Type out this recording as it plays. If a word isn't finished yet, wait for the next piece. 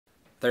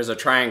There's a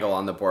triangle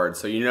on the board,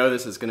 so you know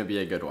this is going to be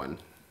a good one.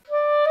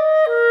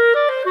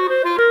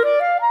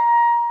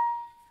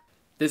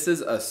 This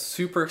is a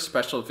super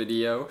special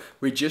video.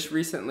 We just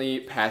recently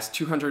passed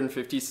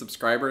 250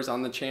 subscribers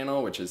on the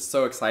channel, which is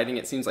so exciting.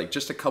 It seems like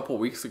just a couple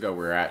weeks ago we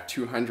were at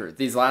 200.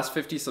 These last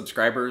 50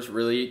 subscribers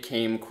really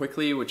came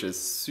quickly, which is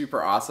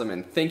super awesome.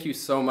 And thank you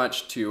so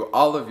much to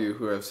all of you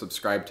who have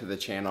subscribed to the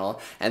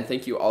channel. And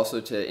thank you also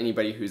to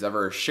anybody who's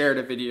ever shared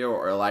a video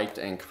or liked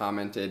and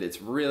commented.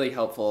 It's really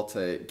helpful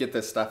to get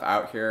this stuff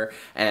out here.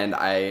 And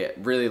I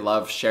really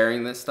love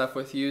sharing this stuff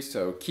with you.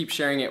 So keep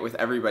sharing it with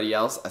everybody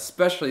else,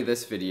 especially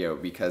this video,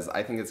 because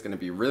I think it's going to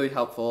be really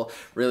helpful,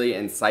 really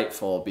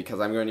insightful, because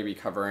I'm going to be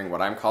covering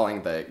what I'm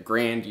calling the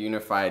grand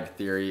unified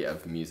theory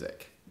of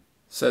music.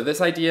 So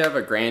this idea of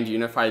a grand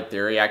unified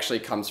theory actually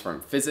comes from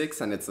physics,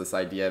 and it's this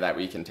idea that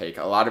we can take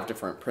a lot of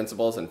different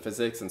principles in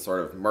physics and sort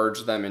of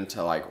merge them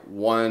into like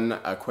one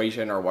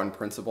equation or one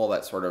principle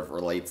that sort of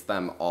relates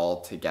them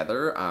all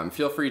together.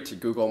 Feel free to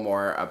Google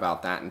more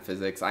about that in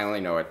physics. I only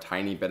know a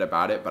tiny bit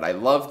about it, but I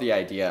love the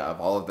idea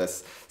of all of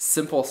this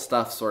simple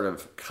stuff sort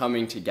of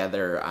coming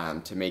together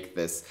to make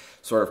this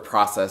sort of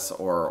process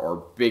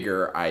or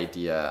bigger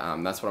idea.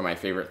 That's one of my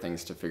favorite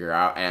things to figure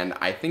out, and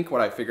I think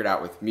what I figured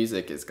out with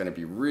music is going to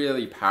be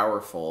really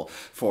powerful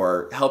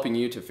for helping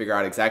you to figure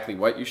out exactly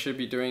what you should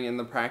be doing in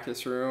the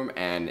practice room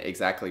and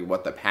exactly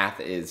what the path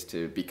is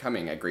to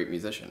becoming a great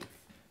musician.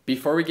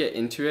 Before we get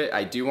into it,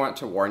 I do want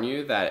to warn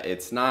you that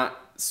it's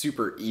not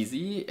super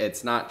easy.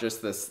 It's not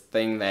just this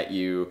thing that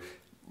you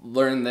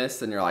learn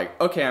this and you're like,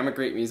 okay, I'm a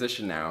great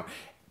musician now.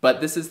 But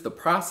this is the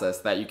process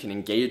that you can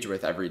engage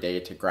with every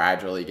day to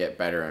gradually get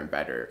better and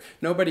better.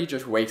 Nobody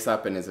just wakes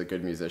up and is a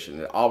good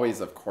musician. It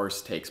always, of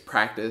course, takes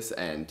practice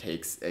and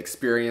takes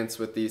experience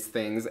with these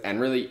things.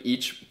 And really,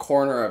 each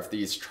corner of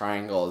these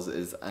triangles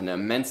is an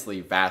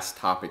immensely vast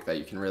topic that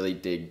you can really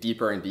dig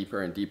deeper and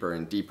deeper and deeper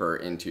and deeper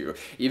into.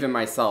 Even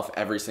myself,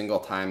 every single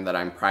time that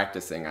I'm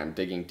practicing, I'm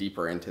digging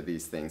deeper into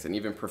these things. And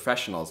even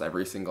professionals,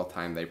 every single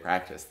time they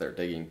practice, they're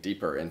digging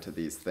deeper into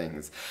these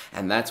things.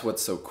 And that's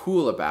what's so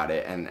cool about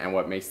it, and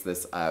what makes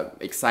this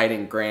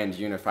exciting grand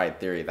unified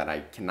theory that I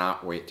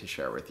cannot wait to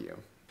share with you.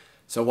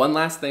 So one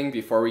last thing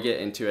before we get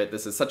into it,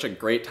 this is such a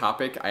great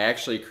topic. I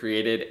actually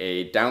created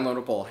a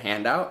downloadable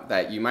handout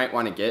that you might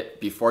want to get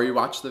before you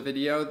watch the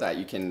video that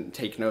you can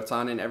take notes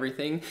on and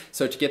everything.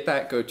 So to get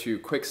that, go to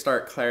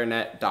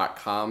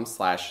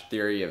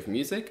quickstartclarinet.com/theory of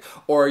music,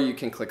 or you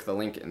can click the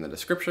link in the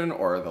description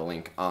or the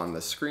link on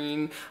the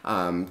screen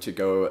to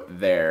go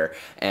there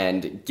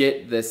and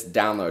get this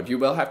download. You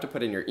will have to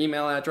put in your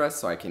email address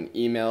so I can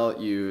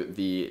email you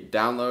the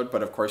download,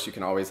 but of course you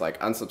can always like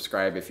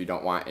unsubscribe if you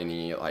don't want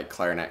any like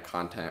Clarinet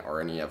content or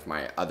any of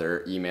my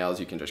other emails.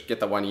 You can just get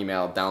the one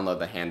email, download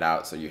the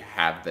handout, so you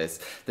have this.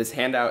 This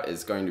handout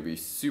is going to be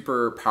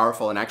super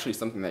powerful and actually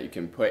something that you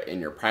can put in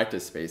your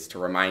practice space to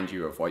remind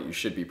you of what you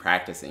should be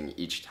practicing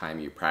each time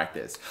you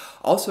practice.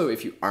 Also,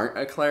 if you aren't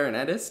a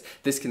clarinetist,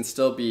 this can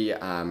still be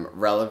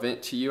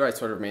relevant to you. I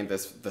sort of made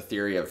this the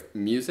theory of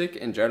music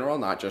in general,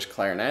 not just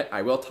clarinet.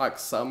 I will talk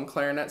some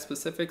clarinet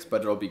specifics,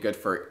 but it'll be good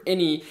for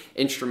any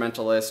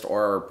instrumentalist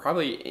or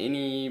probably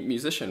any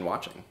musician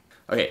watching.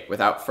 Okay,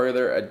 without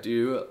further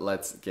ado,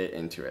 let's get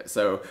into it.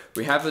 So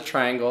we have the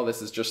triangle.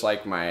 This is just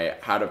like my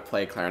how to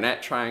play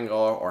clarinet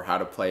triangle or how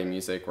to play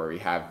music, where we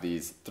have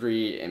these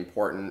three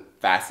important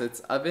facets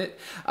of it.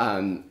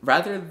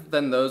 Rather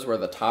than those where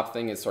the top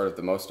thing is sort of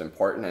the most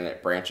important and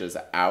it branches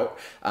out,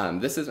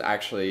 this is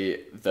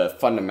actually the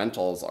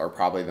fundamentals are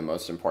probably the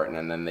most important,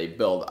 and then they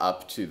build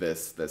up to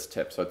this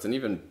tip. So it's an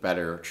even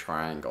better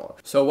triangle.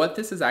 So what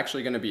this is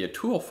actually going to be a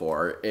tool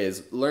for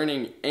is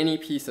learning any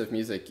piece of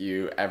music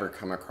you ever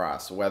come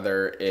across,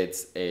 whether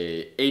it's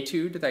a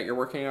etude that you're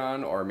working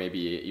on, or maybe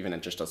even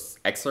just an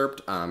excerpt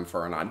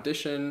for an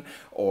audition,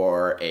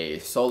 or a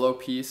solo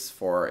piece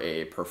for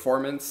a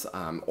performance,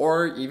 or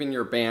even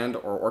your band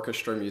or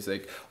orchestra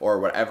music, or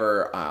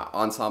whatever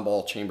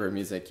ensemble chamber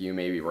music you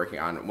may be working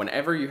on.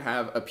 Whenever you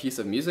have a piece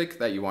of music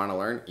that you want to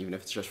learn, even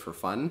if it's just for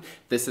fun,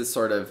 this is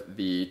sort of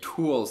the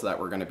tools that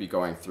we're going to be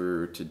going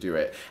through to do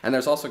it. And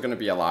there's also going to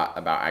be a lot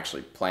about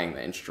actually playing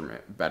the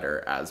instrument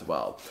better as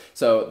well.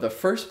 So the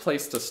first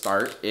place to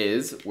start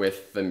is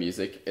with the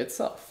music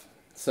itself.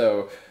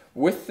 So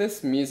with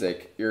this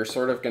music, you're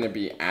sort of going to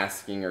be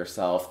asking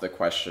yourself the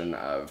question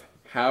of,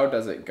 how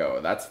does it go?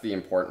 That's the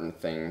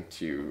important thing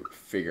to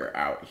figure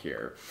out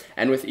here.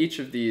 And with each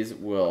of these,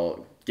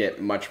 we'll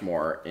get much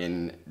more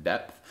in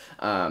depth.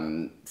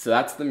 So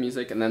that's the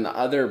music. And then the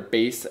other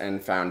base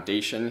and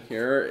foundation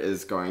here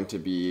is going to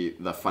be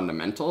the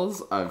fundamentals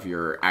of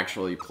your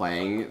actually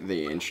playing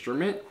the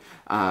instrument.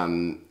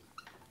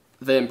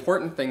 The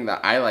important thing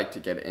that I like to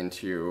get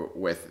into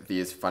with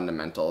these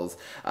fundamentals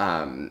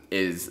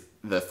is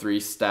the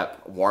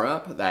 3-step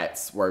warm-up.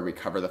 That's where we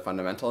cover the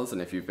fundamentals,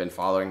 and if you've been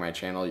following my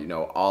channel, you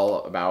know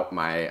all about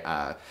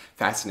my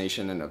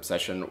fascination and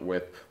obsession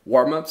with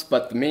warm-ups,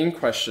 but the main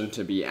question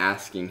to be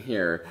asking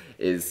here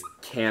is,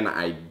 can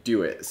I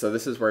do it? So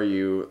this is where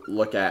you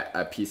look at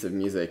a piece of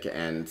music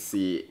and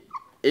see,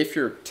 if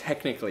you're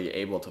technically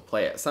able to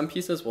play it. Some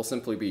pieces will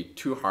simply be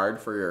too hard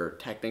for your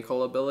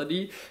technical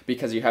ability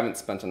because you haven't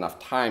spent enough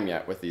time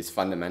yet with these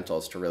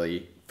fundamentals to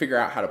really figure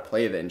out how to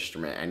play the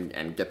instrument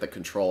and get the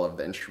control of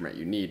the instrument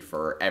you need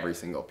for every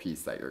single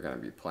piece that you're going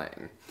to be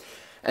playing.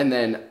 And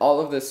then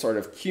all of this sort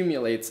of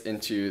accumulates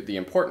into the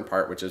important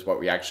part, which is what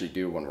we actually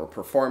do when we're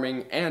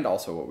performing and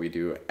also what we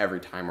do every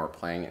time we're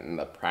playing in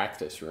the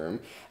practice room,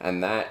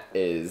 and that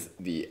is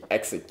the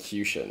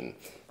execution.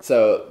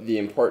 So the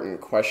important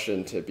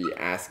question to be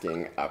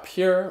asking up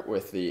here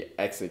with the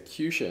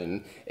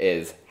execution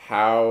is,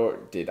 how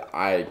did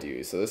I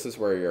do? So this is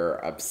where you're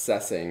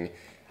assessing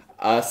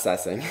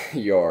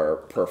your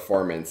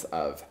performance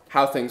of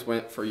how things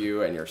went for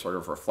you, and you're sort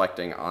of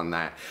reflecting on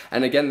that.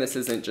 And again, this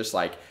isn't just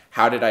like,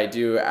 how did I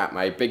do at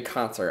my big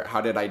concert? How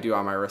did I do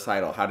on my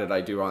recital? How did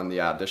I do on the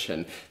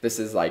audition? This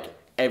is like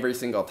every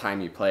single time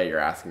you play, you're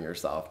asking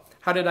yourself,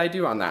 how did I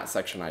do on that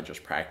section I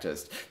just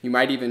practiced? You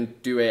might even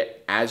do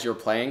it as you're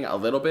playing a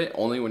little bit,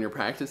 only when you're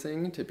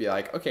practicing, to be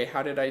like, okay,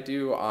 how did I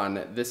do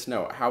on this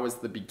note? How was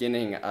the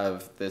beginning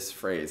of this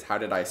phrase? How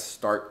did I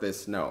start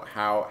this note?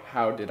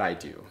 How did I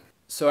do?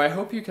 So I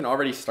hope you can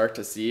already start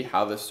to see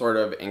how this sort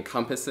of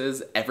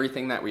encompasses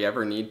everything that we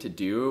ever need to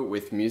do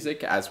with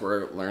music as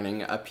we're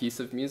learning a piece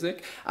of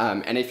music.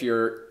 And if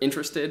you're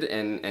interested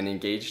and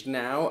engaged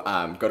now,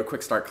 go to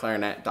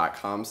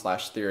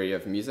quickstartclarinet.com/theory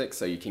of music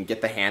so you can get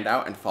the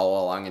handout and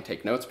follow along and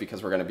take notes,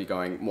 because we're going to be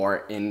going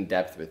more in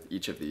depth with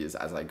each of these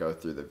as I go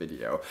through the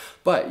video.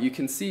 But you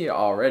can see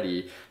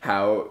already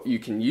how you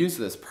can use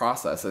this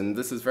process, and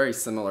this is very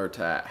similar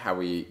to how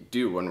we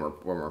do when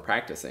we're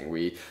practicing.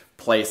 We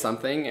play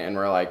something and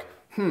we're like,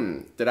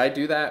 did I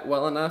do that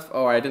well enough?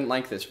 Oh, I didn't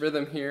like this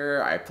rhythm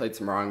here. I played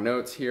some wrong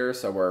notes here.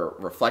 So we're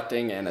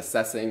reflecting and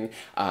assessing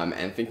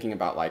and thinking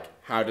about like,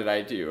 how did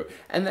I do?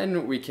 And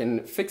then we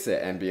can fix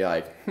it and be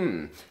like,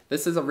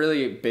 this is a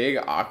really big,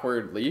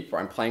 awkward leap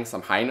where I'm playing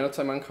some high notes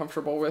I'm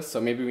uncomfortable with.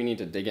 So maybe we need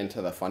to dig into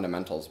the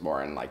fundamentals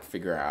more and like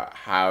figure out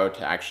how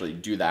to actually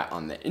do that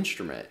on the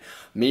instrument.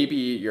 Maybe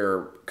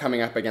you're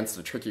coming up against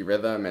a tricky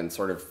rhythm and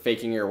sort of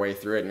faking your way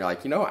through it. And you're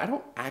like, I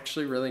don't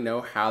actually really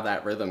know how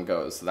that rhythm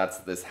goes. So that's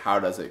this how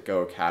does it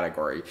go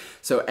category.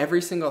 So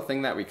every single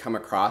thing that we come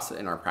across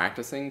in our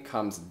practicing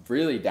comes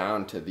really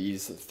down to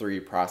these three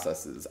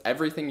processes.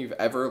 Everything you've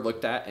ever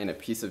looked at in a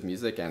piece of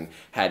music and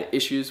had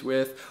issues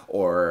with,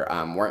 or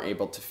weren't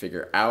able to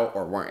figure out,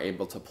 or weren't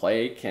able to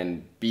play,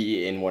 can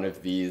be in one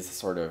of these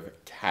sort of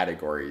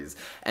categories.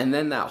 And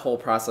then that whole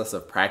process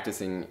of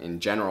practicing in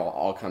general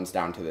all comes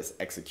down to this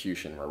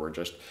execution, where we're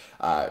just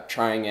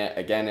trying it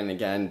again and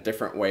again,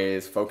 different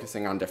ways,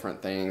 focusing on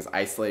different things,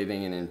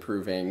 isolating and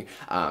improving,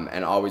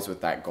 and always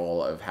with that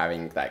goal of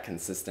having that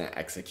consistent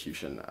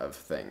execution of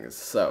things.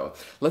 So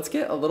let's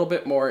get a little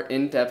bit more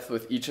in depth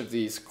with each of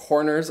these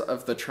corners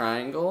of the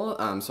triangle,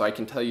 so I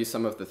can tell you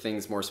some of the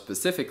things more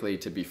specifically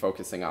to be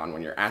focusing on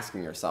when you're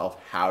asking yourself,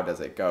 how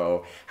does it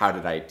go? How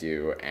did I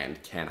do?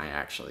 And can I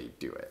actually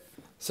do it?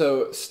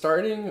 So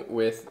starting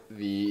with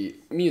the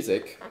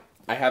music,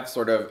 I have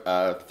sort of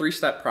a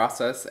three-step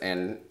process,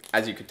 and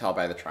as you could tell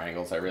by the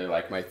triangles, I really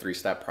like my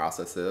three-step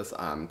processes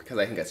because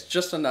I think it's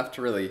just enough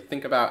to really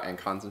think about and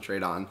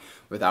concentrate on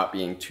without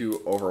being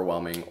too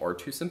overwhelming or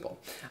too simple.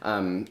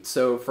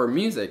 So for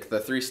music, the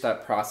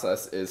three-step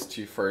process is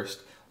to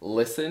first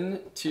listen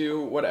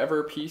to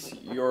whatever piece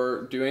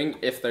you're doing,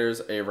 if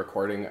there's a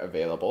recording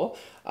available,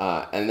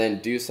 and then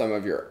do some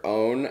of your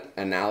own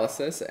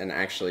analysis and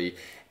actually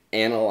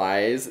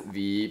analyze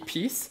the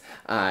piece.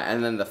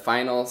 And then the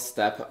final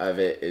step of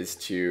it is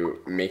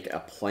to make a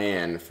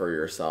plan for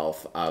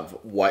yourself of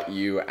what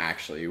you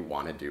actually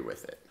want to do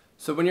with it.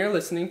 So when you're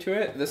listening to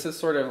it, this is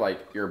sort of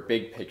like your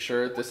big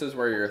picture. This is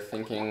where you're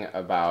thinking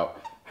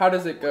about, how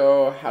does it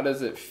go? How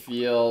does it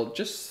feel?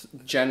 Just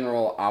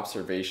general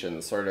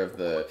observations, sort of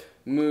the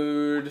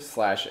mood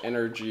 /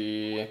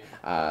 energy,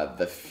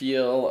 the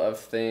feel of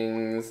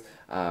things.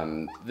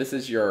 This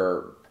is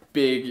your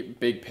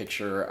big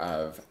picture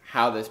of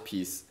how this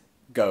piece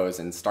goes,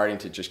 and starting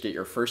to just get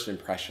your first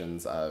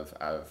impressions of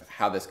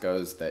how this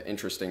goes, the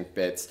interesting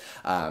bits,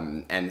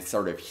 and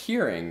sort of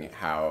hearing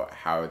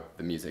how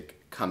the music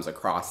comes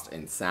across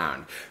in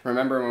sound.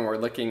 Remember, when we're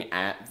looking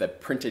at the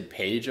printed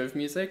page of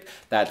music,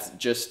 that's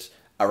just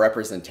a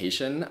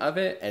representation of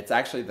it. It's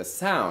actually the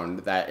sound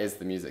that is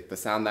the music. The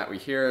sound that we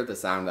hear, the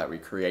sound that we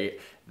create,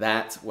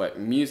 that's what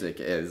music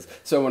is.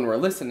 So when we're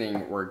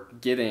listening, we're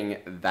getting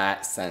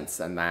that sense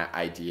and that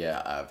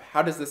idea of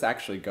how does this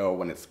actually go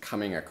when it's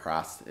coming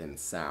across in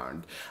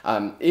sound.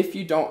 If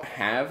you don't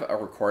have a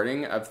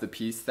recording of the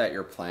piece that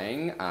you're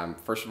playing,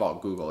 first of all,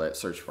 Google it,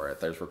 search for it.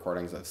 There's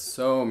recordings of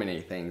so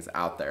many things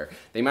out there.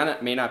 They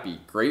may not be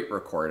great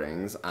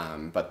recordings,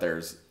 but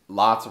there's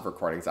lots of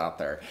recordings out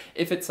there.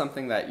 If it's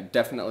something that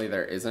definitely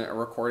there isn't a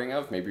recording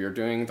of, maybe you're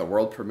doing the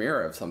world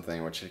premiere of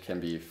something, which can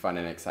be fun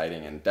and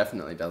exciting and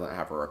definitely doesn't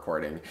have a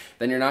recording,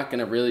 then you're not going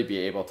to really be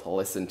able to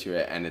listen to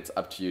it, and it's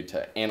up to you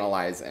to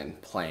analyze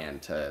and plan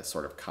to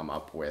sort of come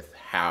up with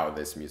how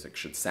this music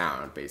should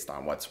sound based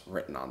on what's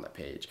written on the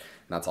page.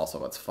 And that's also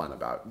what's fun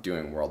about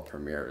doing world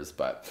premieres.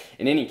 But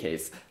in any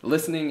case,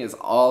 listening is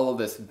all of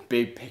this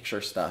big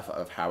picture stuff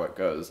of how it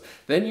goes.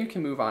 Then you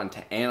can move on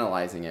to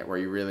analyzing it, where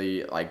you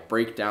really like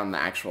break down the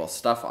actual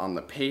stuff on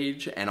the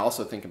page and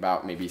also think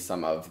about maybe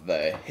some of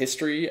the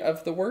history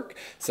of the work.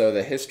 So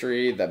the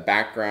history, the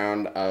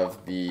background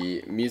of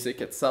the music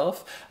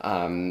itself,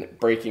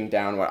 breaking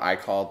down what I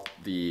call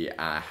the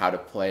how to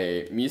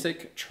play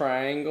music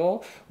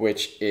triangle,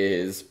 which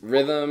is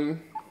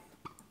rhythm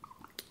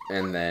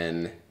and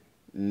then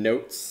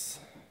notes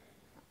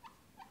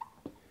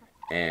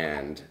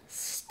and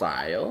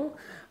style.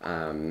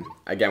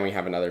 Again, we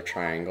have another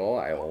triangle.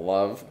 I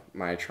love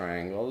my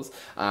triangles.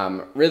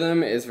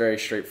 Rhythm is very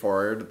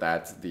straightforward.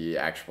 That's the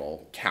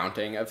actual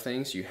counting of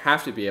things. You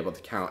have to be able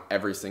to count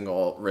every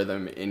single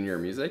rhythm in your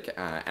music,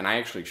 and I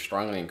actually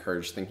strongly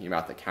encourage thinking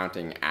about the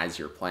counting as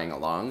you're playing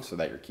along so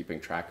that you're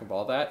keeping track of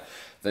all that.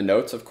 The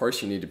notes, of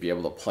course, you need to be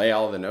able to play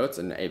all the notes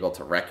and able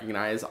to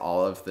recognize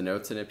all of the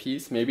notes in a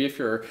piece. Maybe if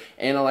you're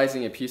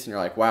analyzing a piece and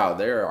you're like, wow,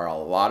 there are a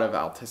lot of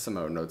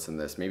altissimo notes in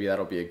this, maybe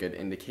that'll be a good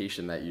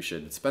indication that you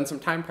should spend some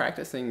time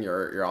practicing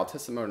your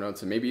altissimo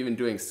notes and maybe even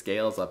doing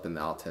scales up in the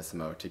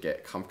altissimo to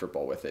get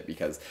comfortable with it,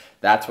 because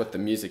that's what the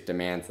music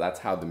demands. That's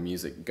how the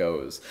music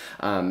goes.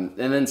 And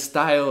then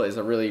style is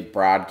a really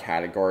broad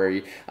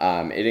category.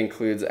 It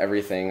includes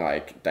everything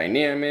like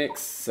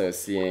dynamics, so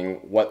seeing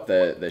what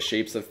the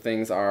shapes of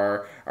things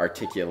are,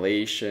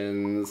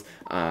 articulations,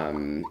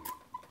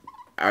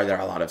 are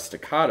there a lot of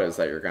staccatos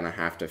that you're going to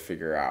have to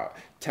figure out?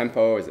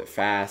 Tempo, is it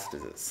fast,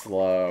 is it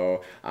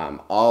slow?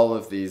 All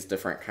of these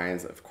different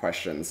kinds of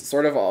questions.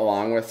 Sort of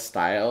along with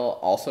style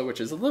also,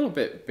 which is a little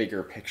bit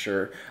bigger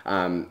picture,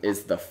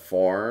 is the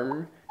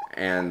form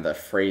and the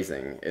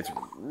phrasing. It's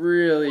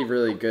really,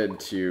 really good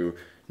to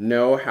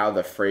know how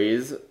the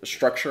phrase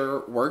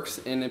structure works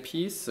in a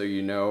piece, so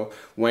you know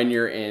when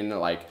you're in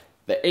like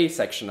the A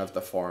section of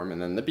the form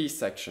and then the B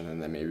section,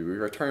 and then maybe we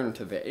return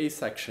to the A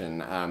section.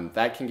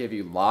 That can give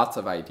you lots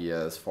of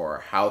ideas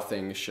for how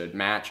things should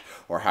match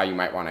or how you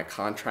might want to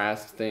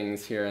contrast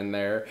things here and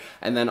there.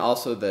 And then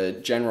also the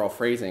general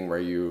phrasing, where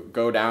you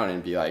go down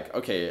and be like,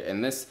 okay,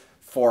 in this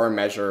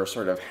 4-measure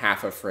sort of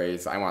half a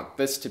phrase, I want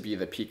this to be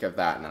the peak of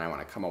that, and then I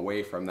want to come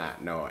away from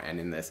that note. And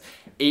in this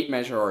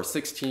 8-measure or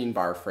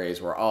 16-bar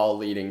phrase, we're all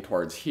leading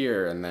towards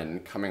here and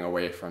then coming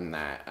away from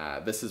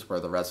that. This is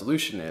where the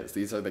resolution is.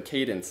 These are the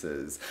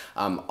cadences.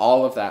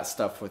 All of that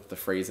stuff with the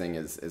phrasing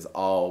is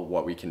all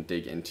what we can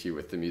dig into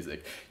with the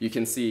music. You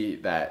can see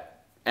that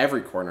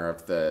every corner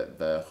of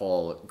the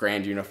whole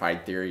grand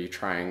unified theory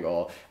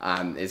triangle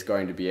is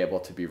going to be able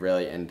to be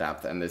really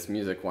in-depth, and this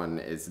music one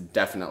is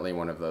definitely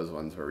one of those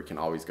ones where we can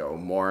always go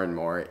more and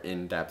more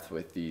in-depth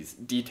with these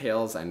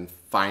details and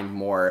find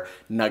more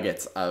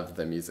nuggets of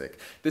the music.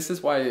 This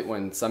is why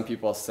when some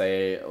people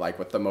say, like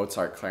with the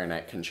Mozart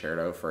Clarinet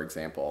Concerto, for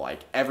example,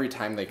 like every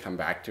time they come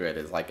back to it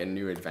is like a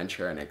new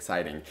adventure and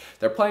exciting.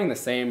 They're playing the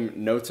same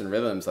notes and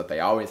rhythms that they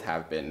always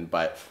have been,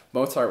 but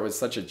Mozart was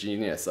such a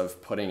genius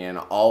of putting in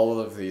all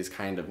of these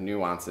kind of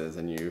nuances,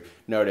 and you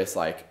notice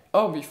like,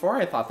 oh, before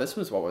I thought this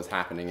was what was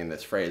happening in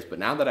this phrase, but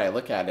now that I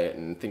look at it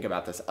and think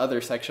about this other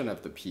section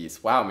of the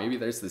piece, wow, maybe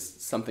there's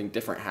this something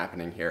different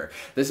happening here.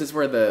 This is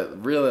where the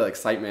real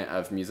excitement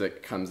of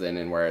music comes in,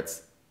 and where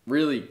it's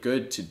really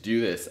good to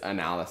do this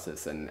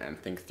analysis and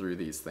think through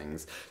these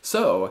things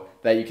so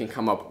that you can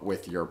come up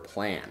with your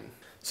plan.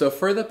 So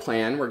for the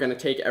plan, we're going to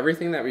take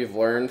everything that we've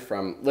learned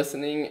from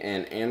listening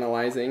and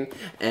analyzing,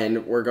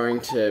 and we're going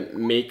to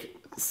make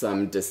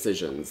some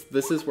decisions.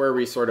 This is where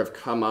we sort of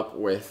come up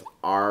with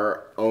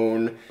our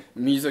own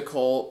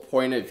musical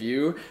point of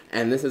view,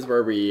 and this is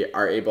where we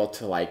are able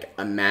to like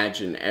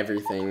imagine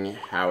everything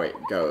how it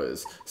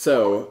goes.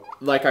 So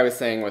like I was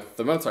saying with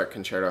the Mozart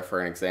Concerto,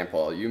 for an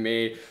example, you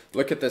may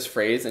look at this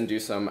phrase and do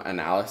some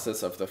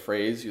analysis of the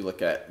phrase. You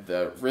look at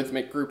the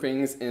rhythmic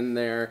groupings in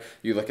there,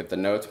 you look at the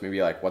notes,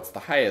 maybe like what's the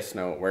highest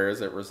note, where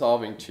is it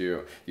resolving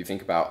to, you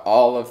think about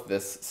all of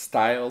this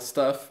style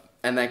stuff,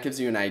 and that gives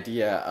you an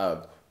idea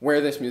of where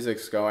this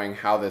music's going,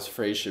 how this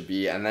phrase should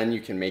be, and then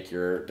you can make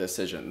your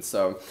decisions.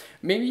 So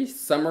maybe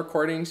some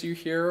recordings you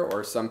hear,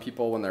 or some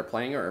people when they're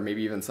playing, or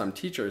maybe even some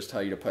teachers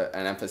tell you to put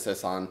an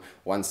emphasis on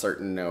one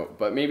certain note,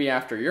 but maybe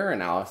after your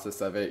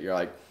analysis of it, you're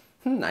like,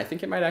 I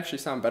think it might actually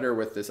sound better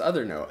with this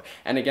other note.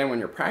 And again, when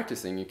you're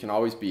practicing, you can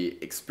always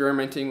be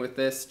experimenting with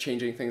this,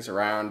 changing things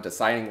around,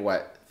 deciding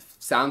what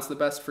sounds the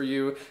best for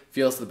you,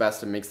 feels the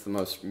best, and makes the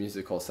most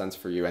musical sense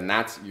for you, and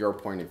that's your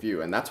point of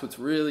view. And that's what's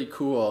really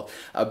cool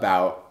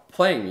about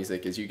playing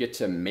music, is you get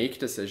to make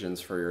decisions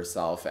for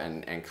yourself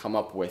and come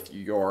up with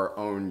your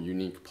own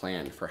unique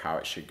plan for how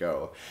it should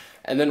go.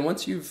 And then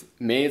once you've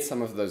made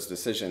some of those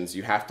decisions,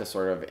 you have to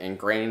sort of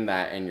ingrain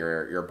that in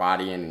your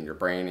body and in your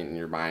brain and in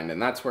your mind.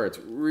 And that's where it's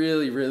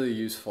really, really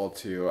useful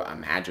to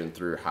imagine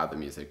through how the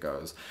music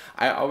goes.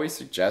 I always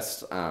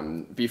suggest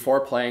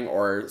before playing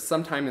or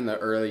sometime in the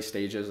early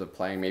stages of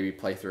playing, maybe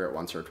play through it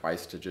once or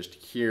twice to just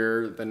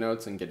hear the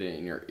notes and get it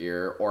in your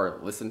ear, or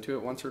listen to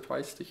it once or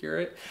twice to hear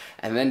it.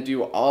 And then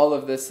do all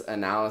of this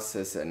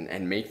analysis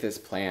and make this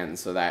plan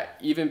so that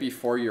even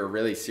before you're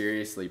really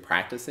seriously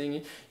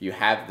practicing, you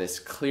have this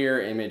clear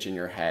image in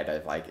your head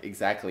of like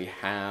exactly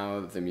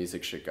how the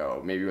music should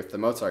go. Maybe with the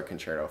Mozart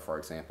concerto, for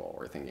example,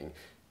 we're thinking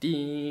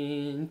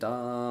ding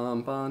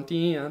dum bum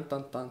ding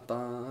dum dum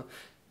dum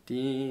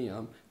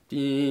ding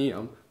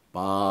ding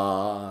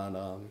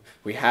bottom.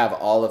 We have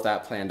all of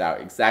that planned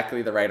out,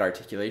 exactly the right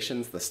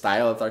articulations, the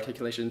style of the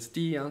articulations,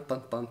 dum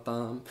dum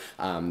dum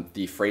dum,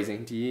 the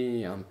phrasing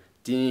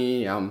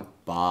dum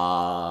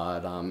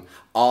bottom.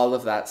 All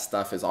of that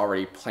stuff is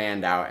already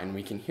planned out, and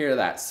we can hear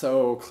that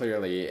so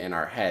clearly in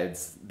our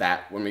heads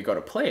that when we go to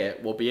play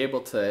it, we'll be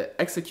able to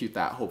execute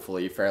that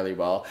hopefully fairly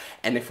well.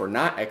 And if we're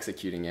not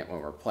executing it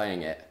when we're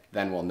playing it,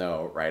 then we'll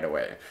know right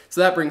away.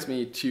 So that brings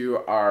me to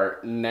our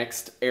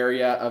next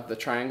area of the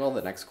triangle,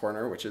 the next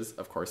corner, which is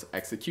of course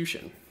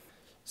execution.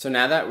 So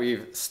now that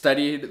we've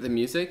studied the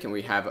music and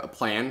we have a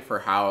plan for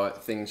how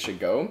things should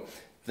go,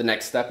 the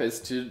next step is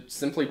to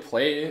simply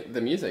play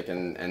the music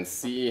and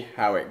see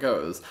how it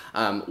goes.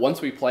 Once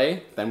we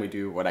play, then we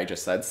do what I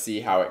just said, see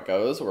how it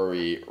goes, where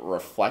we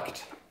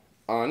reflect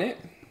on it,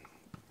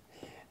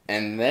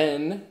 and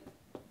then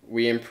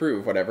we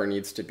improve whatever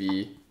needs to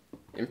be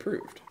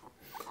improved.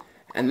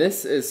 And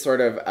this is sort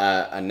of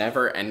a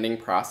never-ending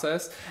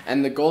process,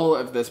 and the goal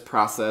of this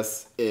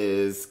process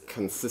is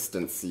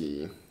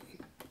consistency.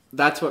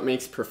 That's what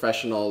makes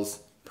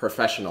professionals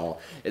professional,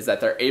 is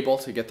that they're able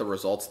to get the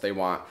results they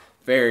want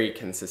very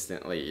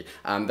consistently.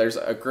 There's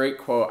a great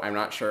quote, I'm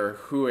not sure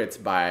who it's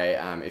by,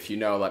 if you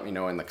know, let me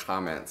know in the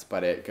comments,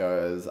 but it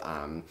goes,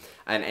 an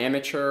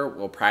amateur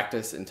will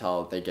practice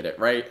until they get it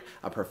right,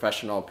 a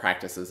professional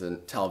practices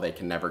until they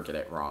can never get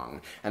it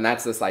wrong. And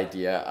that's this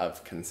idea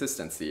of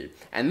consistency.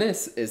 And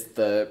this is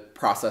the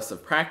process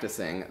of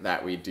practicing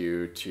that we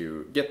do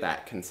to get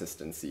that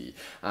consistency.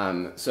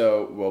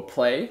 So we'll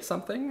play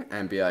something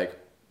and be like,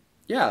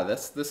 yeah,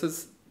 this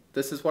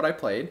is what I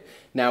played.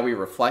 Now we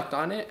reflect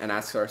on it and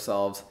ask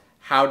ourselves,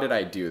 how did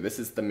I do? This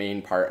is the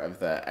main part of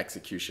the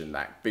execution,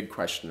 that big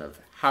question of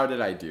how did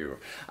I do?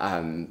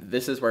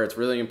 This is where it's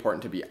really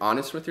important to be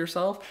honest with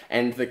yourself,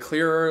 and the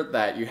clearer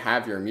that you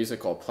have your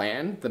musical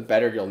plan, the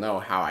better you'll know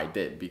how I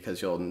did,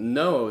 because you'll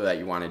know that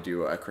you want to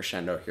do a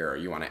crescendo here, or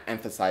you want to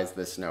emphasize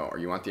this note, or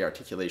you want the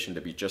articulation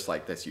to be just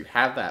like this. You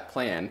have that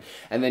plan,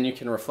 and then you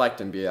can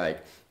reflect and be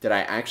like, did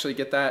I actually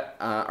get that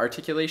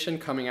articulation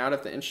coming out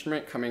of the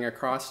instrument, coming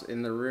across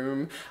in the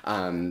room?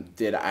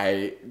 Did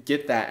I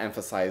get that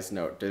emphasized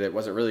note?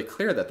 Was it really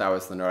clear that that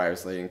was the note I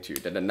was leading to?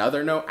 Did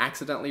another note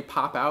accidentally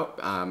pop out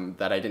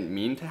that I didn't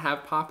mean to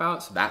have pop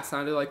out? So that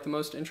sounded like the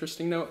most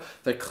interesting note.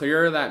 The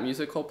clearer that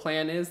musical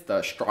plan is,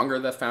 the stronger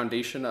the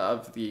foundation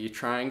of the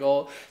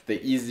triangle,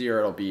 the easier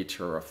it'll be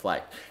to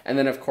reflect. And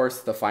then of course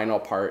the final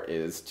part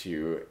is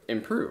to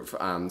improve.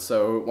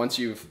 So once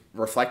you've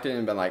reflected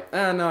and been like,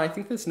 oh no, I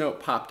think this note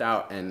popped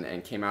out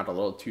and came out a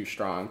little too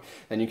strong,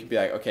 then you can be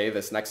like, okay,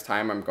 this next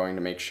time I'm going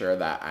to make sure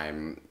that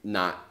I'm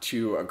not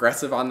too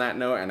aggressive on that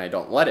note and I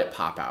don't let it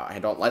pop out. I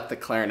don't let the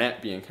clarinet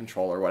be in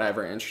control or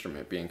whatever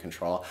instrument be in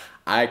control.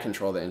 I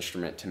control the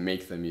instrument to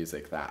make the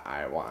music that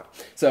I want.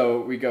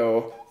 So we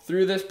go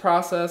through this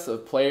process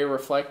of play,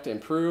 reflect,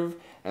 improve,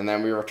 and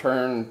then we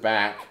return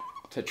back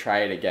to try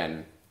it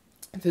again.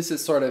 This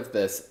is sort of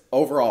this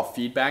overall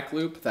feedback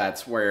loop.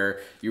 That's where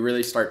you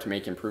really start to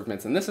make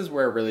improvements. And this is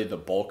where really the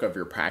bulk of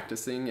your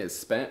practicing is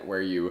spent,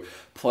 where you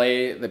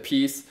play the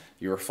piece,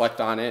 you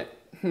reflect on it,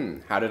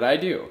 how did I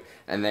do?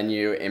 And then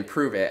you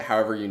improve it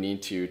however you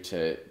need to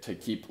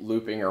keep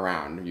looping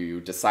around. You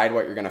decide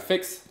what you're gonna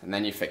fix, and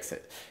then you fix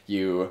it.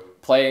 You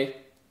play,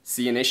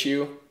 see an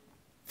issue,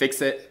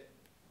 fix it,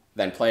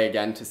 then play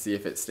again to see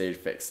if it stayed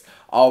fixed.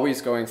 Always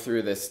going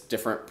through this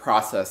different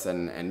process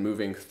and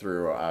moving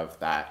through of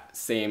that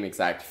same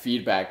exact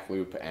feedback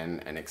loop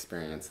and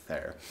experience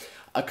there.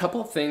 A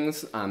couple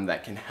things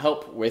that can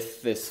help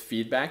with this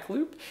feedback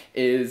loop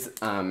is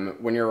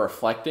when you're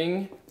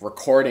reflecting,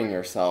 recording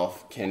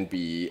yourself can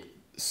be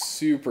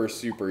super,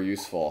 super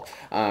useful.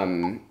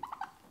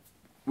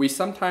 We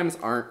sometimes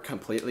aren't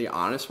completely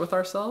honest with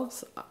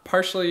ourselves,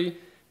 partially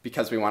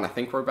because we want to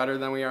think we're better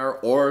than we are,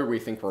 or we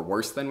think we're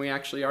worse than we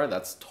actually are.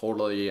 That's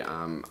totally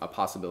a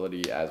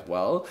possibility as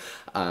well.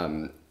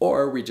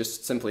 Or we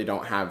just simply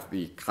don't have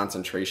the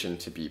concentration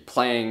to be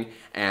playing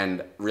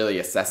and really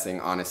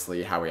assessing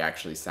honestly how we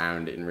actually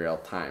sound in real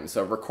time.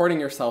 So recording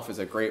yourself is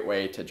a great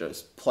way to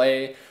just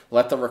play,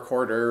 let the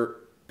recorder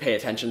pay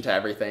attention to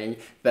everything.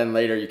 Then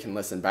later you can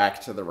listen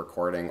back to the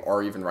recording,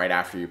 or even right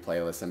after you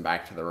play, listen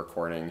back to the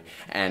recording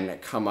and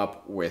come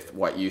up with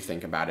what you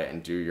think about it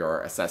and do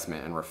your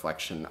assessment and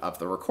reflection of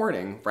the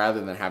recording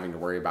rather than having to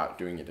worry about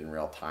doing it in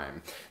real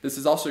time. This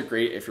is also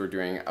great if you're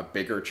doing a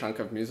bigger chunk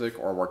of music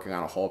or working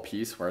on a whole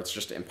piece where it's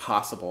just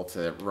impossible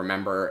to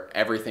remember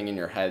everything in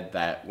your head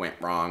that went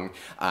wrong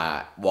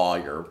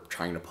while you're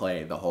trying to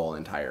play the whole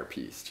entire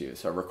piece too.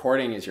 So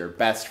recording is your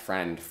best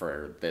friend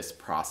for this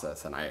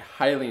process, and I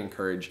highly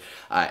encourage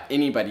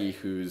anybody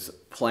who's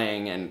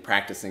playing and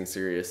practicing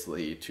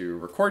seriously to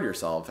record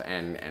yourself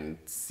and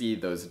see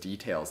those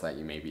details that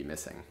you may be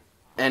missing.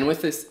 And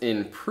with this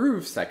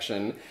improve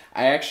section,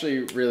 I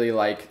actually really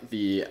like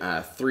the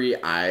 3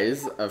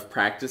 eyes of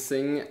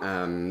practicing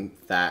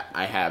that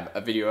I have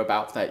a video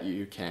about that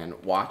you can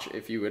watch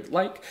if you would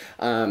like.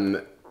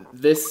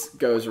 This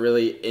goes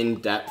really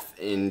in depth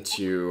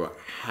into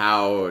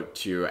how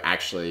to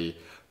actually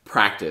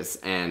practice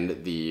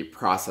and the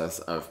process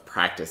of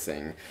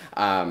practicing.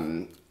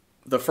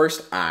 The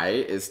first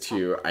eye is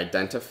to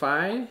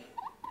identify.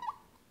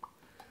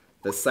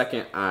 The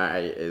second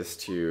eye is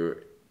to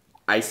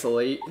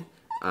isolate,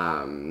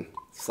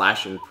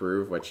 slash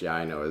improve, which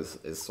I know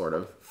is sort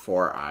of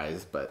 4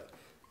 eyes, but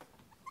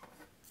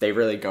they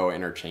really go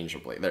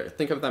interchangeably.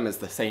 Think of them as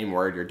the same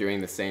word. You're doing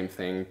the same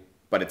thing,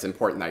 but it's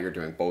important that you're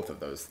doing both of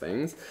those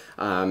things.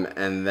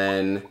 And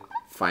then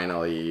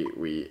finally,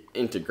 we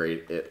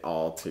integrate it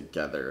all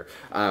together.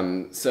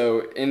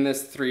 So in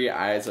this 3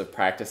 eyes of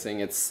practicing,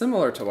 it's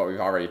similar to what we've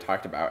already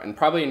talked about. And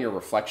probably in your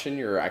reflection,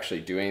 you're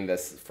actually doing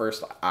this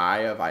first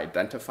eye of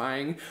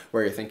identifying,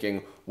 where you're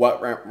thinking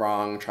what went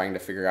wrong, trying to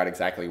figure out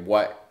exactly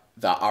what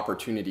the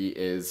opportunity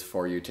is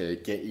for you to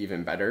get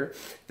even better.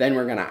 Then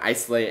we're gonna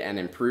isolate and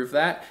improve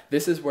that.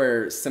 This is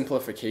where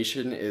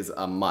simplification is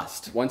a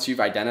must. Once you've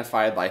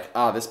identified like,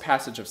 oh, this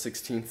passage of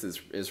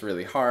 16ths is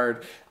really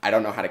hard, I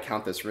don't know how to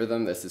count this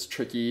rhythm, this is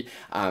tricky,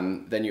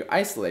 then you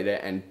isolate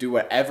it and do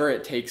whatever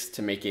it takes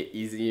to make it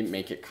easy,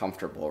 make it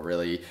comfortable,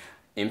 really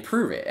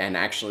improve it and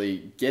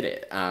actually get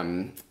it.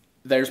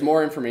 There's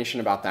more information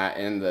about that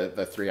in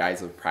the 3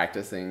 eyes of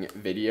practicing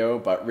video,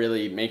 but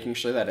really making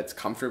sure that it's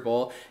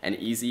comfortable and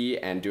easy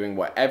and doing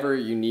whatever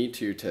you need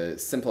to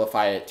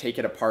simplify it, take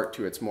it apart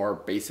to its more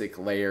basic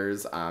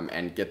layers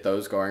and get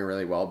those going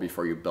really well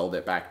before you build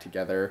it back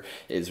together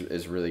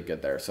is really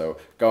good there. So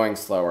going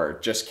slower,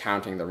 just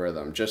counting the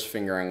rhythm, just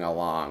fingering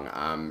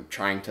along,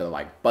 trying to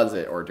like buzz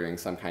it or doing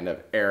some kind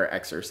of air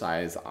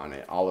exercise on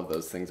it. All of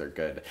those things are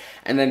good.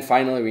 And then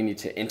finally, we need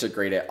to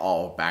integrate it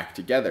all back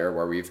together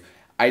where we've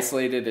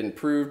isolated and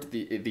improved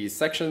these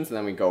sections, and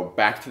then we go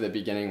back to the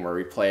beginning where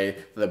we play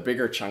the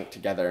bigger chunk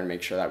together and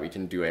make sure that we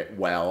can do it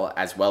well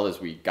as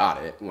we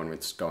got it when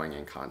it's going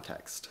in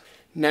context.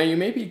 Now you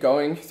may be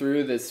going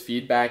through this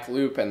feedback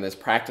loop and this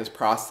practice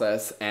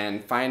process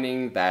and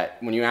finding that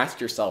when you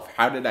ask yourself,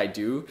 how did I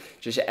do?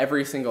 Just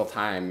every single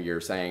time you're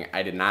saying,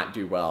 I did not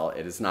do well,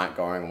 it is not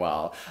going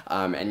well.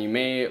 And you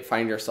may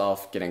find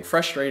yourself getting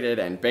frustrated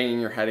and banging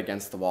your head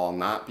against the wall,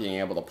 not being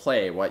able to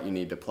play what you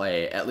need to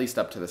play, at least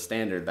up to the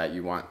standard that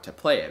you want to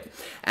play it.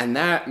 And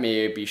that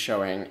may be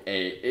showing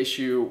an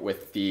issue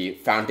with the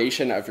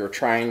foundation of your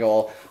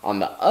triangle on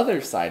the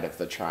other side of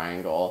the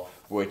triangle,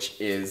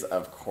 which is,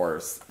 of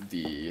course,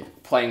 the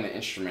playing the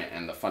instrument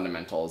and the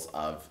fundamentals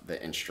of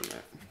the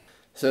instrument.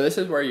 So this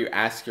is where you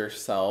ask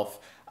yourself,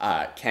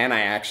 can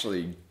I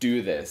actually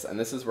do this? And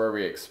this is where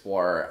we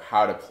explore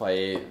how to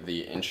play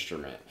the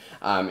instrument.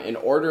 In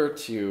order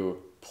to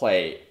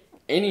play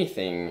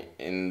anything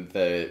in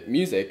the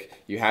music,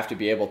 you have to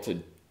be able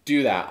to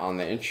do that on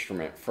the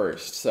instrument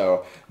first.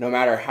 So no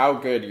matter how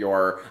good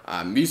your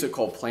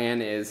musical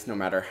plan is, no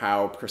matter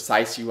how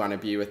precise you want to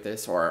be with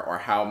this or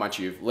how much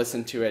you've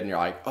listened to it and you're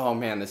like, oh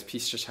man, this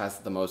piece just has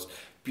the most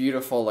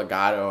beautiful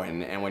legato,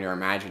 and when you're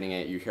imagining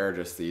it, you hear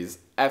just these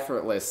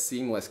effortless,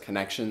 seamless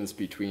connections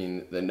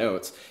between the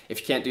notes. If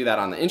you can't do that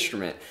on the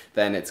instrument,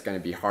 then it's going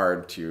to be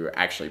hard to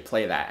actually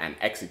play that and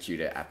execute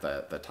it at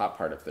the top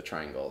part of the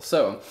triangle.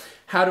 So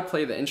how to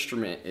play the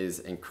instrument is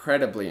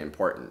incredibly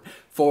important.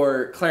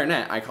 For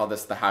clarinet, I call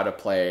this the how to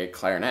play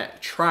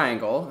clarinet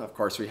triangle. Of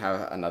course, we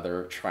have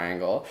another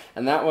triangle,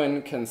 and that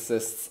one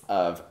consists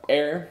of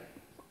air,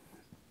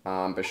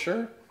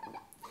 embouchure,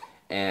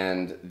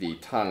 and the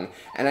tongue.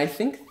 And I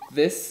think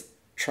this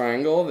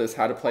triangle, this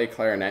how to play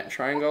clarinet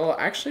triangle,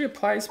 actually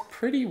applies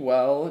pretty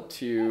well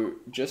to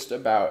just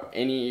about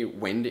any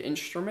wind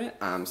instrument.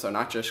 So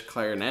not just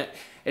clarinet.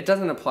 It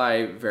doesn't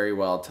apply very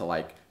well to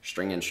like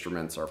string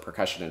instruments or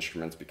percussion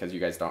instruments because you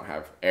guys don't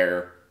have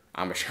air,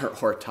 embouchure,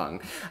 or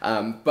tongue.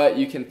 But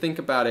you can think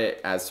about it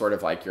as sort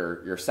of like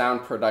your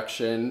sound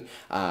production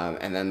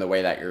and then the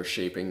way that you're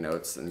shaping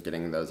notes and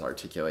getting those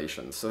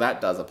articulations. So that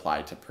does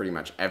apply to pretty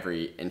much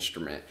every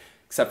instrument,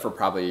 except for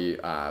probably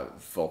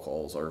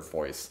vocals or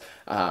voice.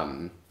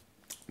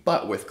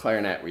 But with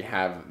clarinet, we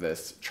have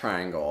this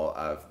triangle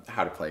of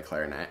how to play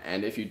clarinet.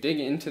 And if you dig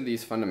into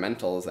these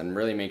fundamentals and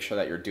really make sure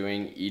that you're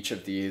doing each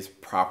of these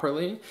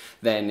properly,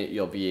 then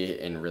you'll be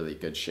in really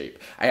good shape.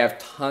 I have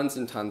tons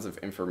and tons of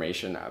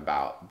information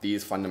about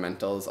these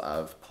fundamentals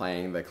of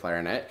playing the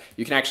clarinet.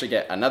 You can actually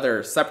get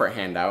another separate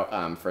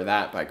handout for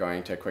that by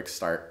going to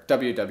Quickstart,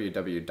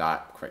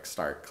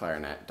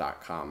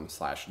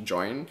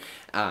 www.quickstartclarinet.com/join,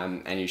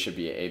 and you should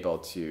be able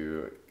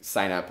to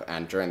sign up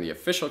and join the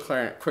official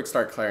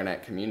Quickstart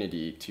Clarinet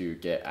community to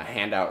get a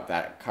handout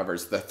that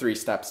covers the 3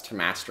 steps to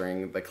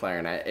mastering the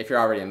clarinet. If you're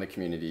already in the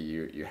community,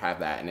 you have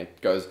that, and it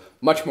goes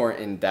much more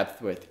in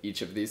depth with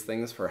each of these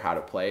things for how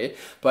to play.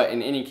 But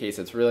in any case,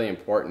 it's really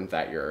important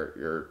that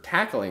you're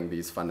tackling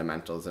these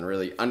fundamentals and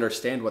really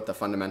understand what the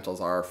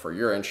fundamentals are for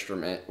your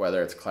instrument,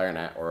 whether it's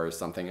clarinet or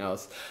something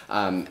else,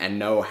 and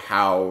know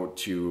how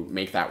to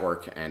make that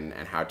work and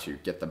how to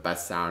get the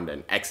best sound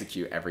and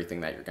execute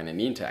everything that you're going to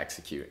need to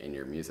execute in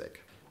your music.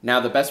 Now,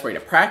 the best way to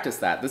practice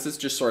that, this is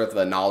just sort of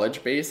the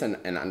knowledge base and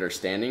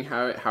understanding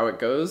how it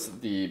goes.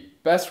 The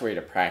best way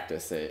to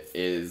practice it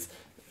is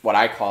what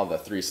I call the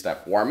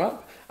 3-step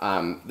warm-up.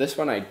 This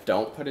one I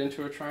don't put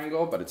into a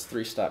triangle, but it's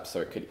 3 steps, so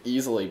it could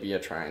easily be a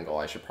triangle.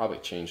 I should probably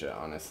change it,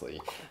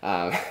 honestly.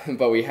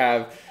 But we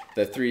have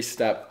the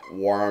 3-step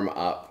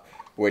warm-up,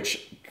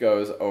 which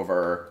goes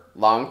over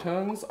long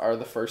tones are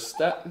the first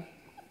step.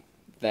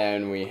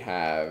 Then we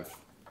have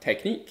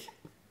technique.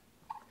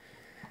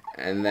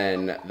 And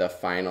then the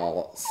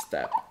final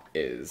step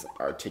is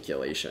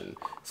articulation.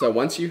 So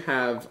once you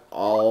have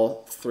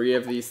all 3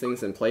 of these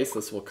things in place,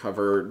 this will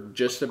cover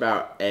just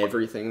about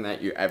everything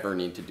that you ever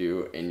need to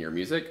do in your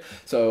music.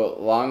 So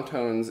long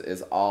tones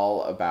is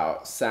all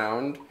about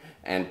sound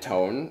and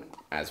tone,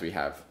 as we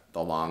have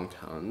the long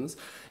tones.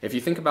 If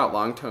you think about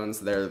long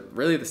tones, they're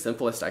really the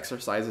simplest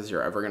exercises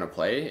you're ever going to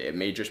play. It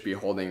may just be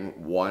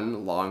holding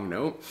one long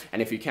note,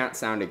 and if you can't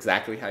sound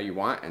exactly how you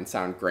want and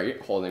sound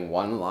great holding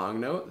one long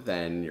note,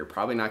 then you're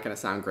probably not going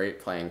to sound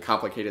great playing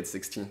complicated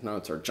 16th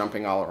notes or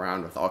jumping all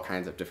around with all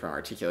kinds of different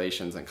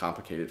articulations and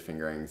complicated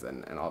fingerings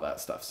and all that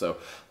stuff. So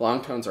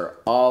long tones are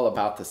all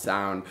about the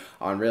sound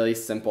on really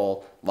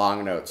simple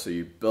long notes, so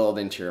you build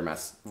into your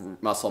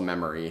muscle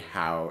memory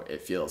how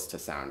it feels to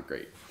sound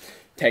great.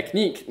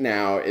 Technique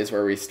now is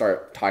where we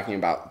start talking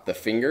about the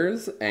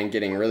fingers and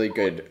getting really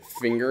good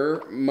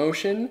finger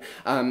motion.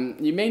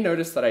 You may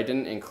notice that I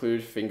didn't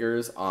include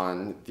fingers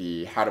on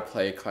the how to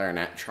play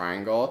clarinet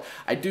triangle.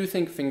 I do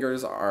think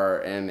fingers are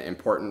an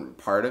important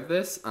part of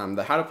this.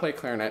 The how to play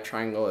clarinet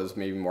triangle is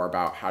maybe more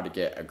about how to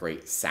get a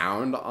great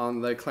sound on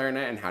the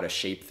clarinet and how to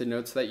shape the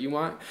notes that you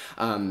want.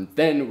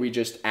 Then we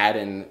just add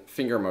in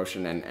finger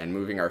motion and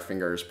moving our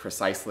fingers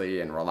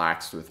precisely and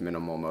relaxed with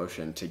minimal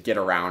motion to get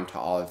around to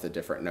all of the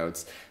different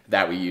notes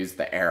that we use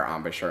the air,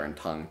 embouchure, and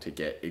tongue to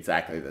get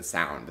exactly the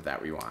sound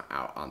that we want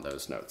out on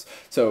those notes.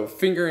 So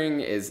fingering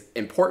is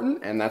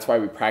important, and that's why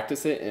we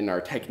practice it in our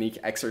technique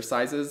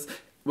exercises.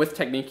 With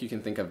technique, you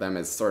can think of them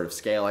as sort of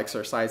scale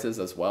exercises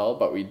as well,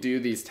 but we do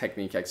these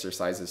technique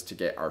exercises to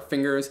get our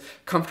fingers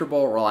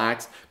comfortable,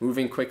 relaxed,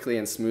 moving quickly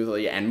and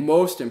smoothly, and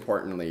most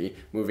importantly,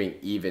 moving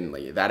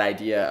evenly. That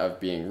idea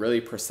of being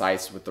really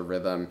precise with the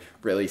rhythm,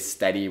 really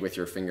steady with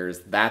your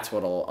fingers, that's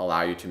what will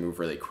allow you to move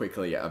really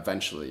quickly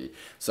eventually.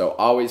 So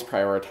always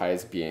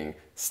prioritize being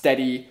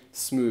steady,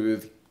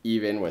 smooth,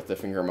 even with the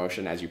finger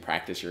motion as you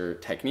practice your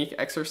technique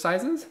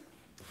exercises.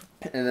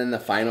 And then the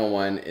final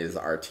one is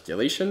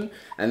articulation,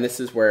 and this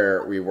is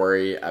where we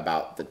worry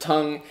about the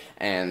tongue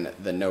and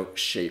the note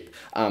shape.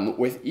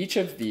 With each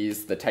of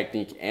these, the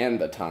technique and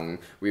the tongue,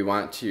 we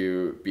want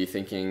to be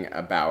thinking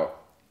about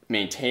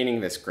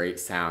maintaining this great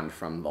sound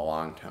from the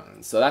long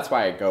tones. So that's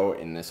why I go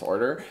in this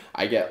order.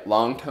 I get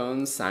long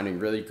tones sounding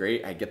really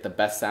great. I get the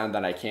best sound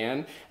that I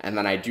can, and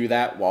then I do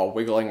that while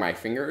wiggling my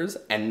fingers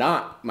and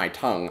not my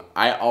tongue.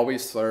 I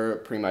always slur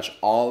pretty much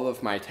all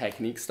of my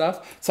technique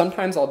stuff.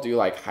 Sometimes I'll do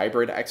like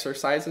hybrid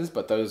exercises,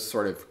 but those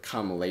sort of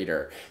come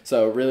later.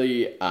 So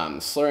really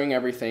slurring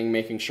everything,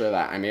 making sure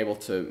that I'm able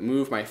to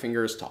move my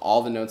fingers to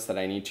all the notes that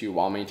I need to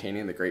while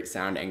maintaining the great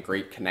sound and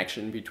great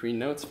connection between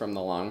notes from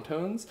the long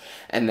tones.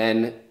 And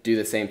then do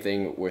the same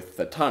thing with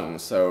the tongue.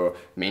 So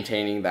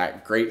maintaining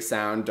that great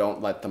sound, don't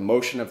let the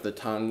motion of the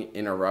tongue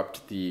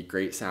interrupt the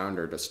great sound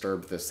or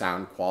disturb the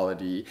sound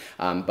quality,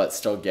 but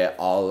still get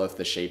all of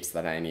the shapes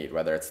that I need,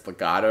 whether it's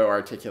legato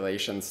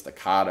articulation,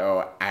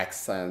 staccato,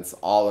 accents,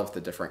 all of the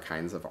different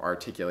kinds of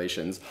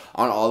articulations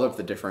on all of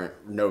the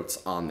different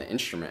notes on the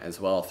instrument as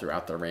well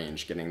throughout the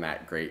range, getting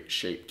that great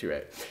shape to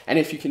it. And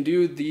if you can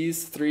do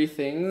these 3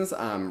 things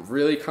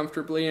really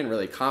comfortably and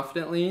really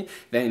confidently,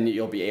 then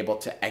you'll be able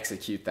to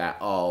execute that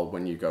all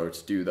when you go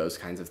to do those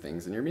kinds of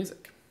things in your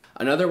music.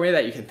 Another way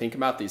that you can think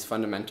about these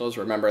fundamentals,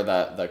 remember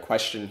the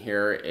question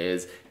here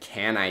is,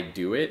 can I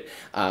do it?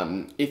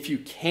 If you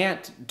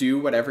can't do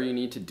whatever you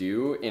need to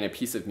do in a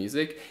piece of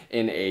music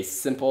in a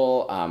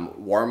simple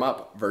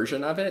warm-up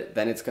version of it,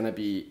 then it's going to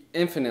be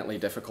infinitely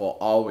difficult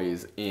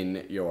always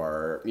in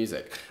your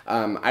music.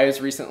 I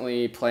was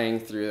recently playing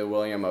through the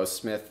William O.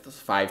 Smith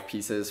 5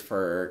 pieces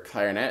for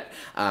clarinet.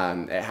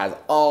 It has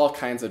all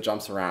kinds of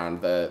jumps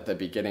around. The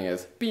beginning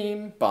is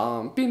beam,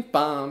 bom,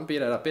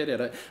 be-da-da,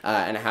 be-da-da,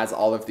 and it has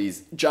all of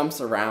these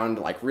jumps around,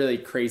 like really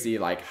crazy,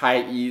 like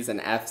high E's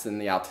and F's in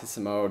the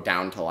altissimo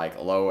down to like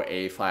low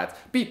A flats,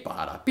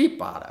 beep-ba-da,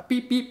 beep-ba-da,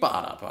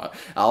 beep-beep-ba-da,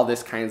 all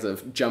this kinds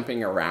of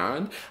jumping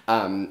around.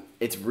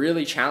 It's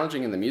really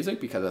challenging in the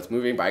music because it's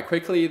moving by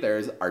quickly.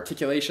 There's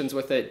articulations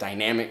with it,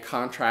 dynamic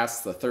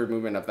contrasts. The third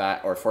movement of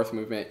that, or fourth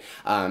movement,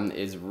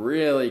 is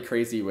really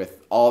crazy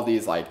with all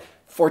these like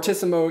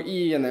fortissimo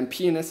E and then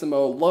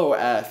pianissimo low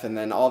F and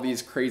then all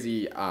these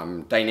crazy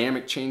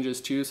dynamic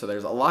changes too. So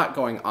there's a lot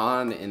going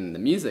on in the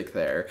music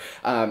there.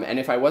 And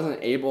if I wasn't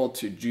able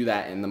to do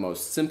that in the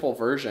most simple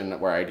version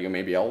where I do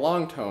maybe a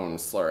long tone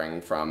slurring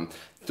from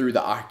through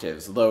the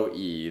octaves, low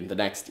E, the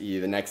next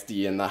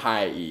D, and the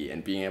high E,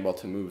 and being able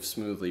to move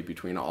smoothly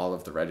between all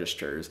of the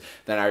registers,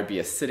 then I would be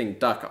a sitting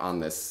duck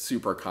on this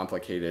super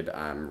complicated,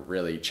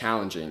 really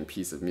challenging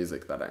piece of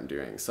music that I'm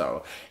doing.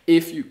 So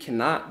if you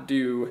cannot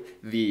do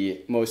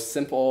the most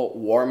simple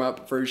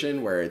warm-up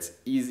version where it's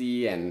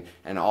easy and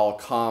all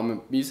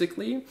calm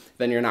musically,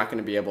 then you're not going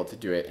to be able to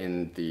do it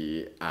in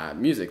the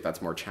music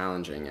that's more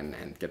challenging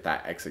and get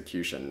that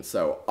execution.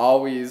 So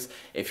always,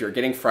 if you're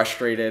getting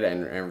frustrated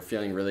and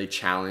feeling really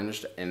challenged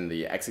in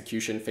the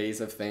execution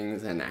phase of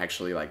things and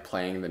actually like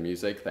playing the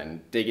music,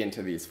 then dig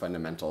into these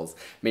fundamentals.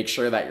 Make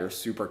sure that you're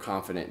super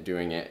confident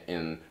doing it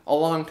in a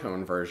long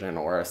tone version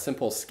or a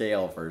simple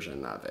scale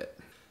version of it.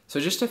 So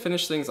just to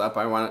finish things up,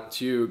 I want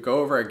to go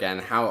over again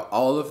how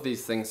all of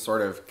these things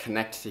sort of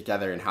connect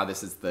together and how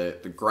this is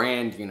the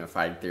grand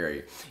unified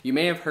theory. You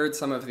may have heard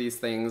some of these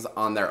things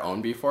on their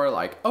own before,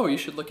 like, oh, you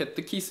should look at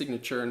the key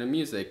signature in a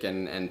music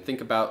and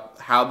think about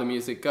how the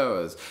music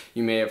goes.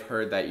 You may have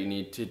heard that you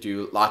need to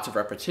do lots of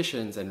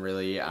repetitions and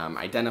really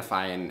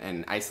identify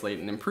and isolate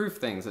and improve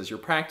things as you're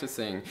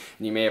practicing.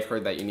 And you may have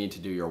heard that you need to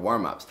do your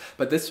warm-ups.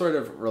 But this sort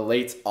of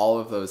relates all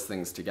of those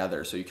things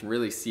together so you can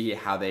really see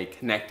how they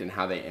connect and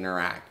how they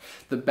interact.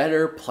 The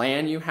better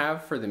plan you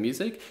have for the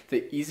music,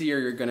 the easier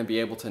you're going to be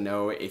able to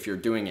know if you're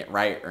doing it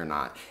right or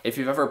not. If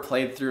you've ever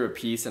played through a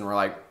piece and were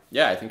like,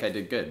 yeah, I think I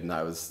did good, and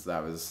that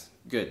was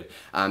good,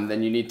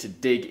 then you need to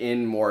dig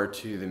in more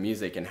to the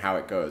music and how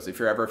it goes. If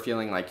you're ever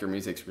feeling like your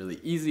music's really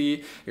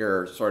easy,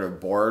 you're sort of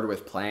bored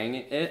with playing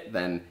it,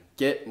 then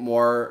get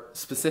more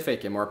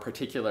specific and more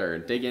particular.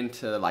 Dig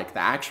into like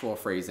the actual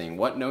phrasing.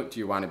 What note do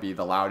you want to be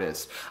the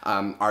loudest?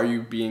 Are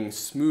you being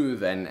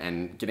smooth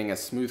and getting a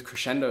smooth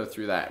crescendo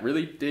through that?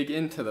 Really dig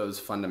into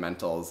those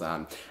fundamentals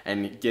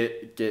and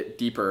get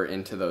deeper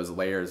into those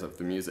layers of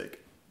the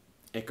music.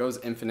 It goes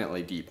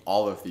infinitely deep.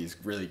 All of these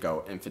really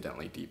go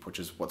infinitely deep, which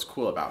is what's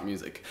cool about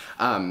music.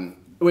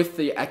 With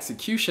the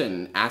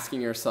execution,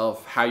 asking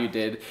yourself how you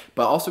did,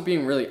 but also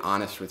being really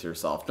honest with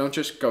yourself. Don't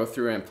just go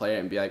through and play it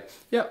and be like,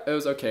 yeah, it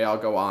was okay, I'll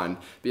go on.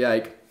 Be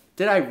like,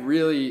 did I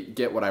really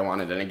get what I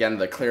wanted? And again,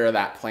 the clearer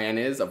that plan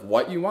is of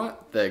what you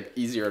want, the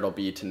easier it'll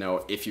be to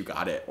know if you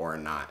got it or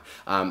not.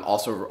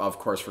 Also, of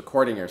course,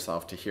 recording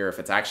yourself to hear if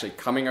it's actually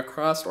coming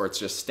across or it's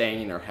just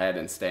staying in your head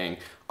and staying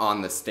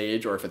on the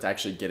stage, or if it's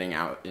actually getting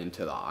out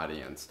into the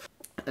audience.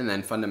 And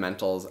then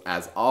fundamentals,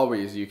 as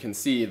always, you can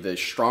see the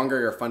stronger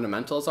your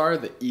fundamentals are,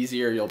 the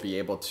easier you'll be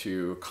able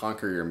to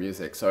conquer your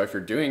music. So if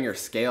you're doing your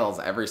scales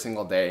every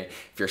single day,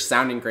 if you're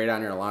sounding great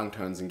on your long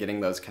tones and getting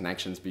those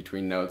connections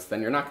between notes,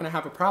 then you're not going to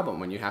have a problem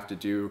when you have to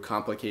do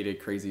complicated,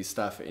 crazy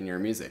stuff in your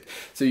music.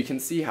 So you can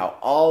see how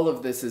all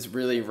of this is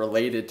really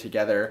related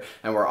together,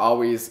 and we're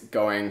always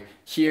going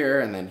here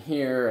and then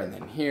here and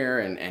then here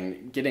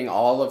and getting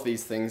all of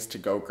these things to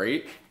go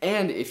great.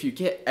 And if you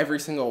get every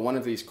single one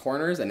of these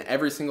corners and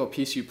every single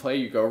piece you play,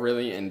 you go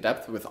really in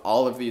depth with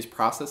all of these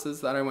processes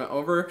that I went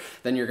over,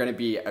 then you're going to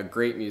be a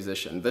great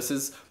musician. This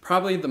is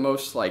probably the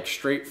most like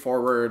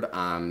straightforward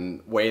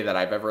way that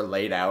I've ever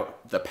laid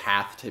out the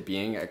path to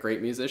being a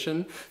great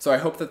musician. So I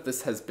hope that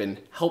this has been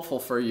helpful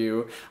for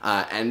you,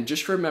 and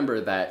just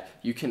remember that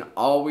you can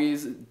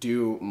always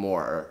do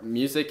more.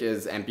 Music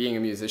is, and being a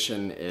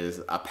musician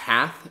is a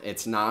path.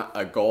 It's not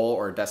a goal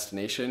or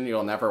destination.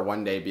 You'll never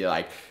one day be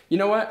like, you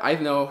know what, I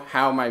know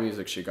how my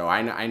music should go.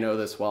 I know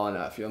this well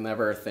enough. You'll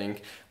never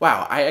think,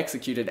 wow, I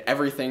executed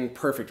everything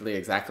perfectly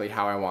exactly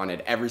how I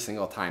wanted every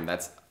single time.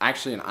 That's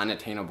actually an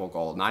unattainable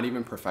goal. Not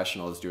even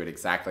professionals do it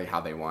exactly how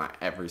they want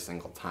every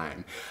single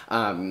time.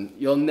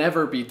 You'll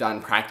never be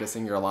done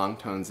practicing your long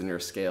tones and your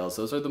scales.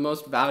 Those are the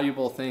most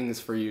valuable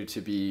things for you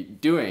to be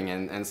doing,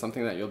 and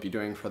something that you'll be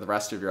doing for the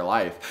rest of your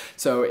life.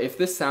 So if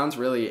this sounds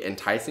really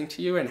enticing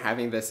to you and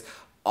having this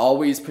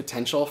always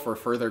potential for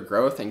further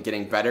growth and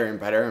getting better and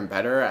better and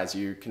better as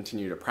you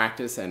continue to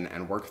practice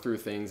and work through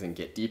things and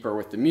get deeper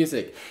with the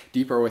music,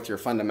 deeper with your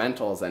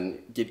fundamentals,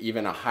 and get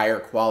even a higher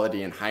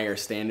quality and higher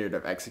standard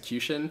of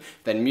execution,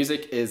 then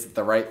music is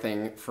the right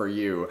thing for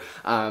you.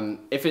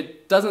 If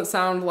it doesn't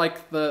sound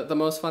like the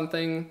most fun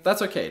thing,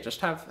 that's okay. Just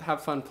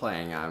have fun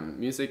playing.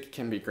 Music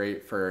can be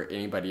great for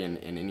anybody in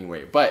any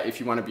way. But if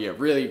you want to be a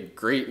really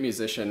great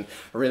musician,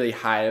 a really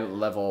high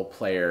level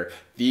player,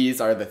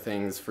 these are the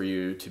things for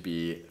you to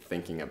be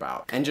thinking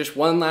about. And just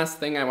one last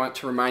thing, I want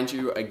to remind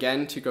you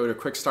again to go to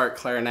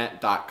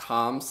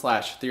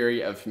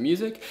quickstartclarinet.com/theory of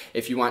music.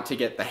 If you want to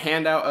get the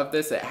handout of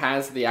this, it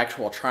has the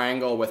actual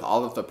triangle with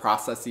all of the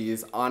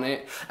processes on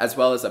it, as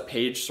well as a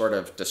page sort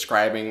of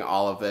describing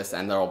all of this,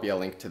 and there will be a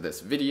link to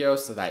this video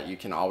so that you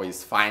can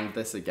always find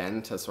this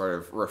again to sort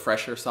of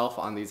refresh yourself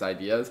on these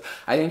ideas.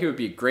 I think it would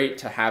be great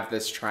to have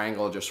this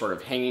triangle just sort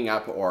of hanging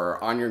up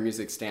or on your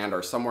music stand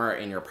or somewhere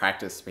in your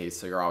practice space,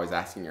 so you're always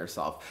asking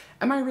yourself,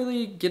 am I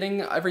really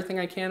getting everything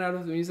I can out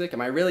of the music?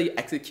 Am I really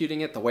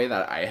executing it the way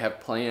that I have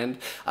planned?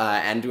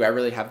 And do I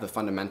really have the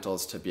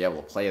fundamentals to be able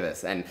to play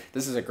this? And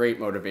this is a great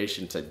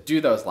motivation to do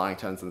those long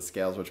tones and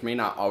scales, which may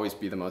not always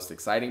be the most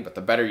exciting, but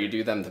the better you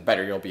do them, the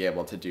better you'll be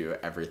able to do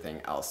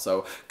everything else.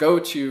 So go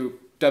to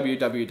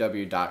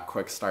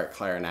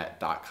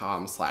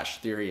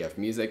www.quickstartclarinet.com/theory of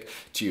music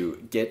to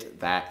get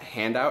that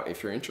handout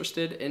if you're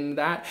interested in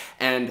that.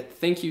 And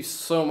thank you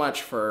so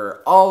much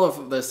for all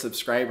of the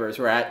subscribers.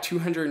 We're at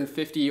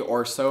 250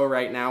 or so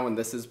right now when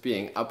this is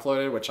being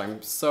uploaded, which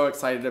I'm so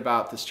excited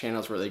about. This channel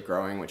is really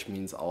growing, which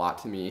means a lot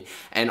to me.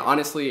 And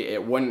honestly,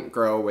 it wouldn't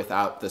grow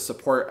without the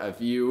support of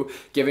you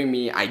giving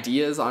me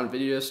ideas on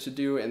videos to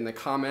do in the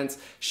comments,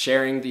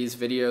 sharing these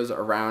videos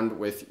around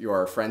with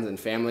your friends and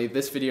family.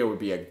 This video would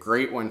be a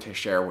great one to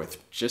share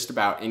with just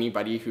about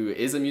anybody who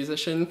is a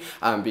musician,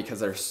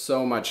 because there's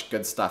so much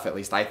good stuff, at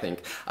least I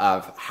think,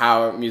 of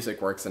how music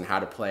works and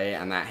how to play,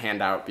 and that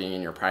handout being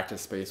in your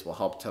practice space will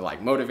help to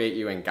like motivate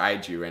you and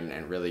guide you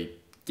and really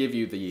give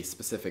you the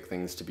specific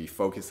things to be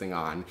focusing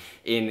on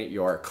in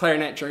your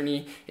clarinet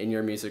journey, in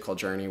your musical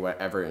journey,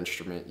 whatever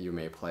instrument you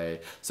may play.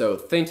 So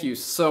thank you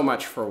so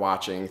much for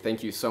watching.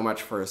 Thank you so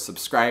much for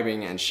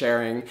subscribing and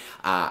sharing.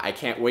 I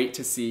can't wait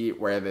to see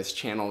where this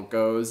channel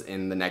goes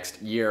in the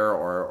next year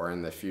or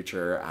in the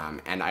future,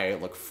 and I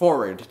look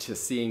forward to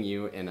seeing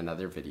you in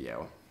another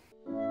video.